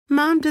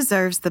Mom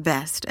deserves the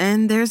best,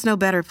 and there's no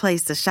better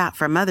place to shop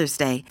for Mother's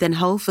Day than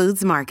Whole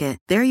Foods Market.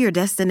 They're your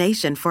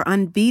destination for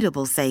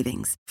unbeatable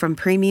savings, from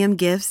premium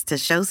gifts to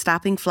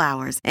show-stopping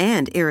flowers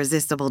and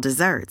irresistible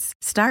desserts.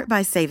 Start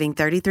by saving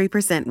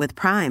 33% with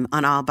Prime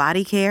on all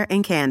body care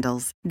and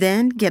candles.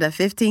 Then get a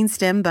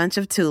 15-stem bunch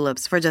of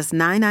tulips for just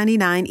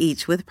 $9.99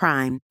 each with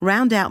Prime.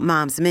 Round out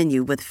Mom's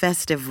menu with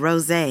festive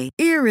rosé,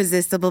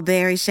 irresistible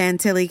berry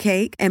chantilly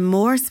cake, and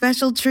more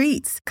special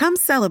treats. Come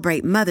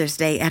celebrate Mother's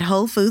Day at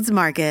Whole Foods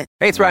Market.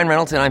 Hey, it's Ryan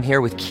Reynolds, and I'm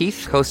here with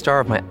Keith, co-star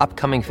of my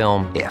upcoming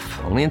film, If,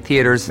 only in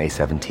theaters May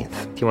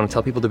 17th. Do you want to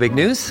tell people the big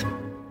news?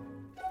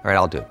 All right,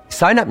 I'll do it.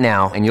 Sign up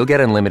now and you'll get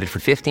unlimited for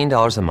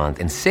 $15 a month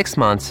and 6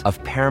 months of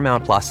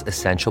Paramount Plus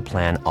Essential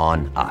Plan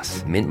on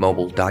us.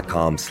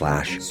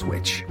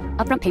 MintMobile.com/switch.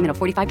 Upfront payment of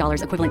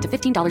 $45 equivalent to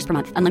 $15 per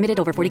month. Unlimited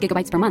over 40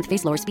 gigabytes per month.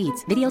 Face lower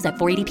speeds. Videos at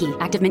 480p.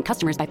 Active Mint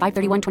customers by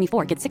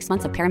 531.24 get 6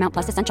 months of Paramount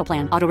Plus Essential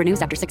Plan. Auto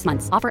renews after 6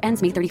 months. Offer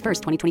ends May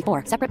 31st,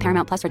 2024. Separate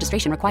Paramount Plus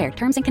registration required.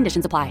 Terms and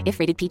conditions apply if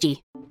rated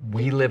PG.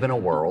 We live in a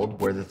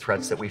world where the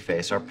threats that we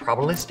face are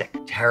probabilistic.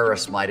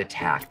 Terrorists might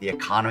attack. The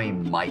economy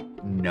might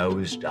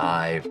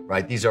nosedive,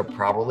 right? These are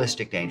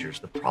probabilistic dangers.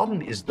 The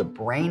problem is the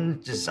brain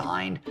is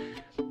designed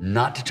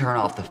not to turn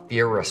off the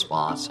fear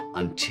response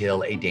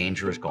until a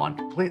danger is gone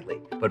completely.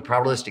 But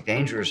probabilistic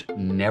dangers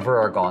never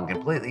are gone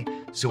completely,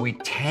 so we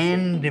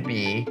tend to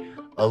be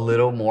a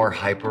little more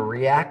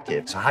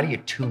hyper-reactive. So how do you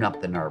tune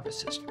up the nervous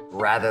system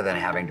rather than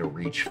having to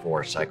reach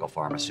for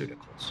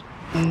psychopharmaceuticals?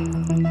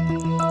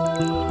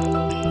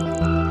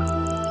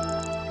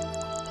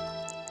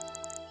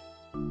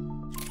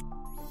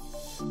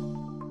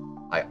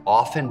 I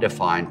often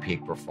define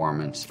peak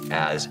performance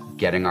as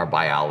getting our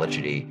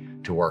biology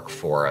to work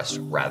for us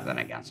rather than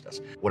against us.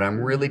 What I'm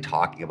really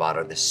talking about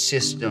are the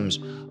systems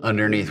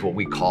underneath what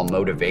we call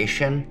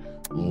motivation,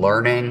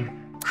 learning,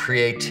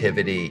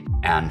 creativity,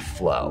 and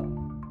flow.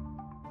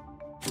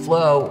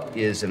 Flow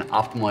is an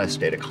optimized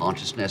state of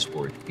consciousness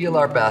where we feel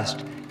our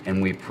best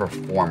and we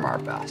perform our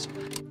best.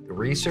 The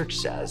research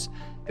says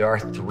there are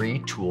 3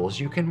 tools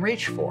you can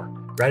reach for.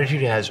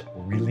 Gratitude has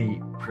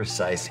really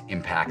precise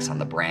impacts on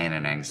the brain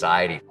and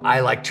anxiety.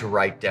 I like to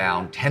write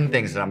down 10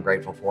 things that I'm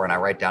grateful for, and I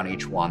write down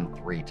each one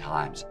 3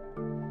 times.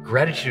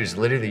 Gratitude is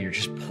literally, you're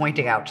just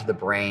pointing out to the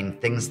brain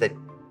things that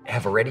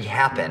have already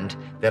happened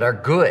that are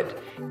good.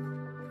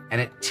 And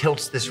it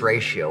tilts this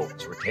ratio,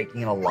 so we're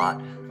taking in a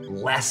lot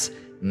less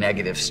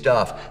negative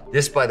stuff.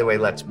 This, by the way,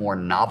 lets more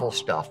novel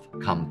stuff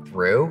come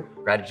through.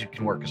 Gratitude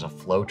can work as a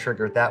flow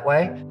trigger that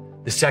way.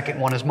 The second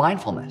one is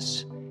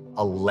mindfulness.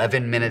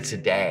 11 minutes a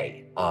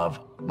day of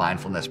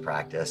mindfulness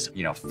practice,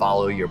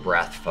 follow your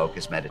breath,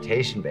 focus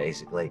meditation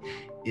basically,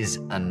 is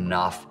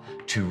enough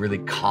to really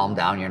calm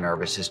down your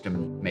nervous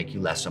system, make you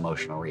less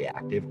emotional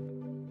reactive.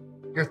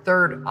 Your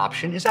third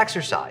option is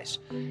exercise.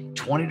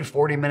 20 to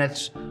 40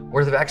 minutes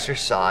worth of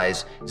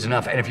exercise is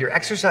enough. And if you're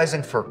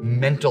exercising for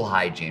mental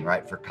hygiene,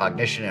 right, for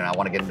cognition, and I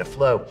want to get into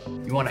flow,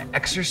 you want to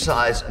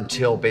exercise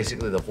until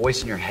basically the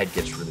voice in your head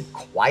gets really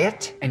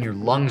quiet and your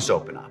lungs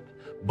open up.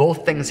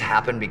 Both things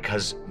happen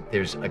because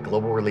there's a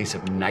global release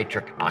of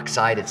nitric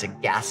oxide. It's a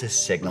gaseous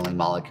signaling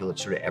molecule.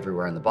 It's sort of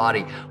everywhere in the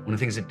body. One of the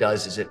things it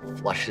does is it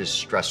flushes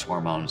stress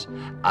hormones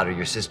out of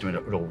your system, and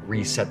it'll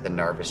reset the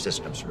nervous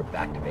system sort of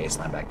back to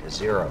baseline, back to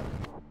zero.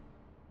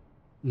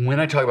 When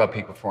I talk about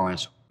peak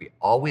performance, we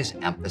always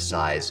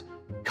emphasize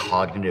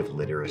cognitive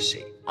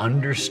literacy,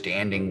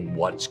 understanding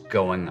what's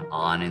going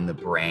on in the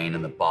brain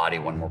and the body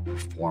when we're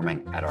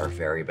performing at our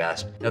very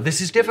best. Now,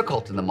 this is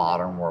difficult in the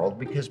modern world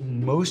because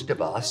most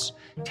of us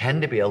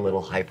tend to be a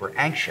little hyper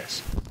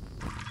anxious.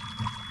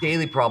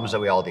 Daily problems that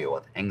we all deal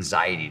with,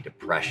 anxiety,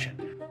 depression,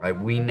 right?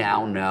 We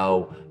now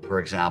know, for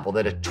example,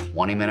 that a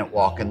 20-minute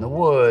walk in the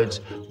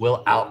woods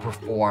will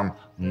outperform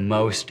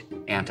most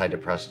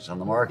antidepressants on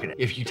the market.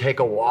 If you take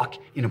a walk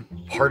in a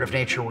part of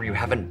nature where you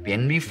haven't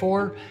been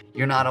before,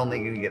 you're not only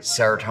going to get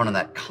serotonin,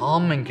 that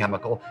calming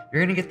chemical,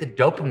 you're going to get the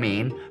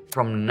dopamine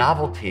from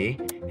novelty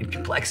and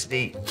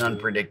complexity and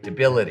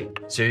unpredictability.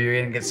 So you're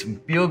going to get some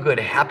feel-good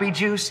happy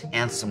juice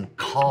and some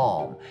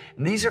calm.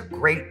 And these are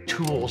great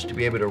tools to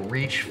be able to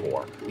reach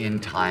for in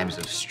times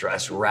of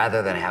stress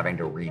rather than having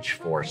to reach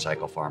for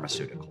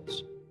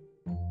psychopharmaceuticals.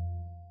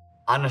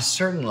 On a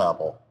certain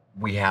level,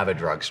 we have a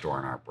drugstore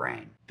in our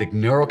brain. The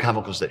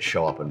neurochemicals that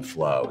show up in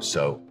flow,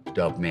 so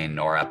dopamine,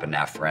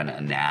 norepinephrine,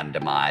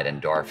 anandamide,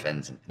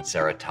 endorphins, and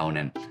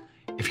serotonin,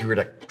 if you were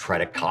to try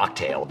to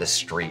cocktail the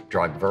street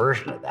drug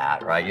version of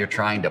that, right? You're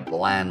trying to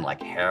blend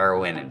like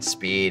heroin and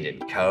speed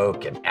and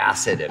coke and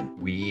acid and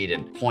weed,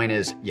 and the point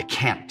is, you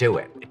can't do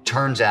it. It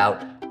turns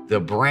out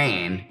the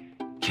brain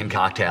can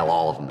cocktail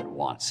all of them at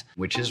once,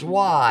 which is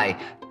why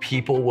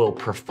people will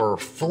prefer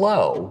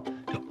flow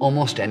to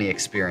almost any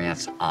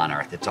experience on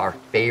Earth. It's our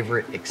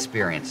favorite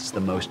experience. It's the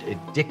most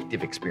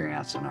addictive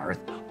experience on Earth.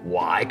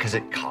 Why? Because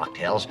it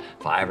cocktails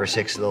 5 or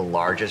 6 of the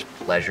largest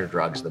pleasure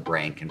drugs the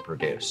brain can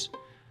produce.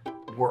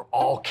 We're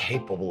all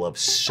capable of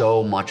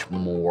so much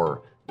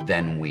more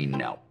than we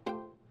know.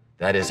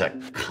 That is a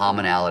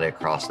commonality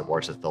across the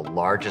board. So it's the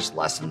largest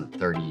lesson that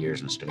 30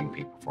 years in studying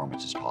peak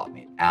performance has taught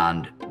me.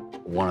 And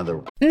one of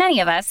the... Many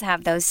of us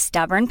have those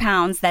stubborn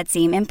pounds that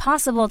seem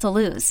impossible to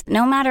lose,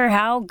 no matter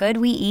how good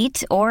we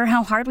eat or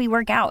how hard we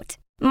work out.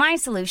 My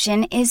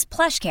solution is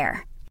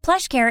PlushCare.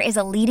 PlushCare is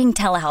a leading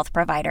telehealth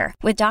provider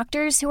with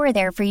doctors who are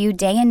there for you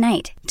day and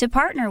night to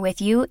partner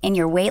with you in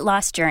your weight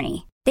loss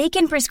journey. They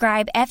can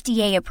prescribe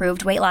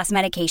FDA-approved weight loss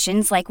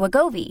medications like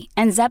Wegovy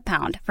and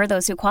Zepbound for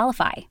those who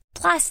qualify.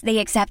 Plus, they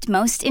accept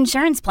most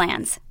insurance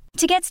plans.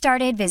 To get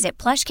started, visit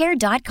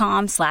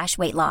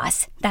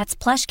plushcare.com/weightloss. That's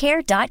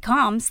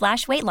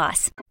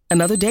plushcare.com/weightloss.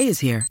 Another day is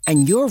here,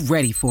 and you're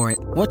ready for it.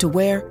 What to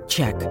wear?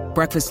 Check.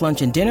 Breakfast,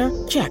 lunch, and dinner?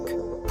 Check.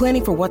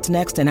 Planning for what's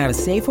next and how to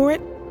save for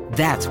it?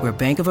 That's where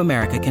Bank of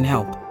America can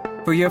help.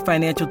 For your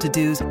financial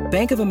to-dos,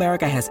 Bank of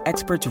America has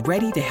experts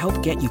ready to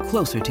help get you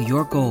closer to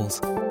your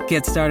goals.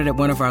 Get started at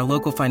one of our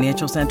local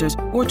financial centers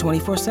or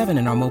 24/7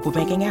 in our mobile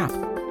banking app.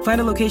 Find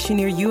a location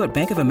near you at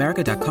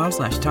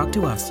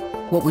bankofamerica.com/talktous.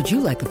 What would you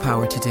like the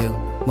power to do?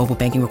 Mobile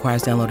banking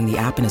requires downloading the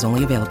app and is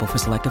only available for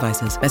select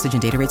devices. Message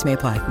and data rates may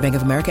apply. Bank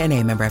of America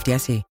N.A., member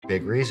FDIC.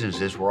 Big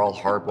reasons is we're all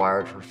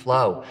hardwired for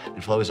flow,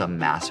 and flow is a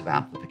massive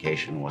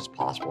amplification of what's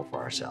possible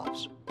for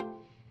ourselves.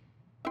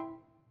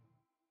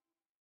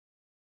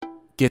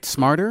 Get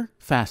smarter,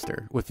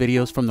 faster with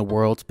videos from the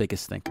world's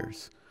biggest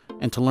thinkers.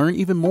 And to learn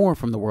even more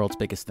from the world's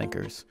biggest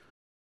thinkers,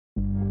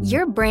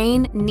 your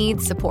brain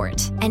needs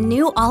support, and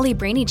new Ollie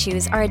Brainy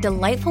Chews are a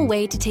delightful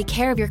way to take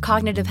care of your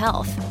cognitive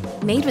health.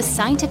 Made with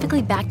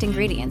scientifically backed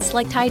ingredients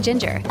like Thai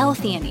ginger,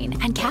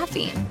 L-theanine, and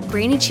caffeine,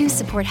 Brainy Chews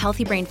support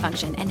healthy brain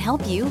function and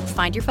help you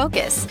find your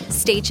focus,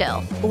 stay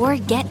chill, or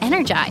get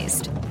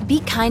energized. Be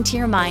kind to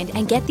your mind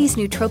and get these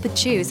nootropic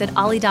chews at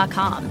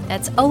ollie.com.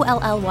 That's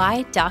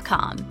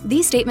OLLY.com.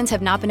 These statements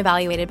have not been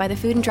evaluated by the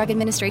Food and Drug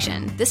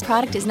Administration. This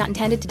product is not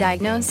intended to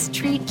diagnose,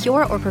 treat,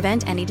 cure, or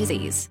prevent any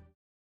disease.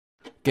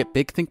 get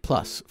Big Think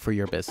Plus for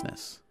your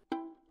business.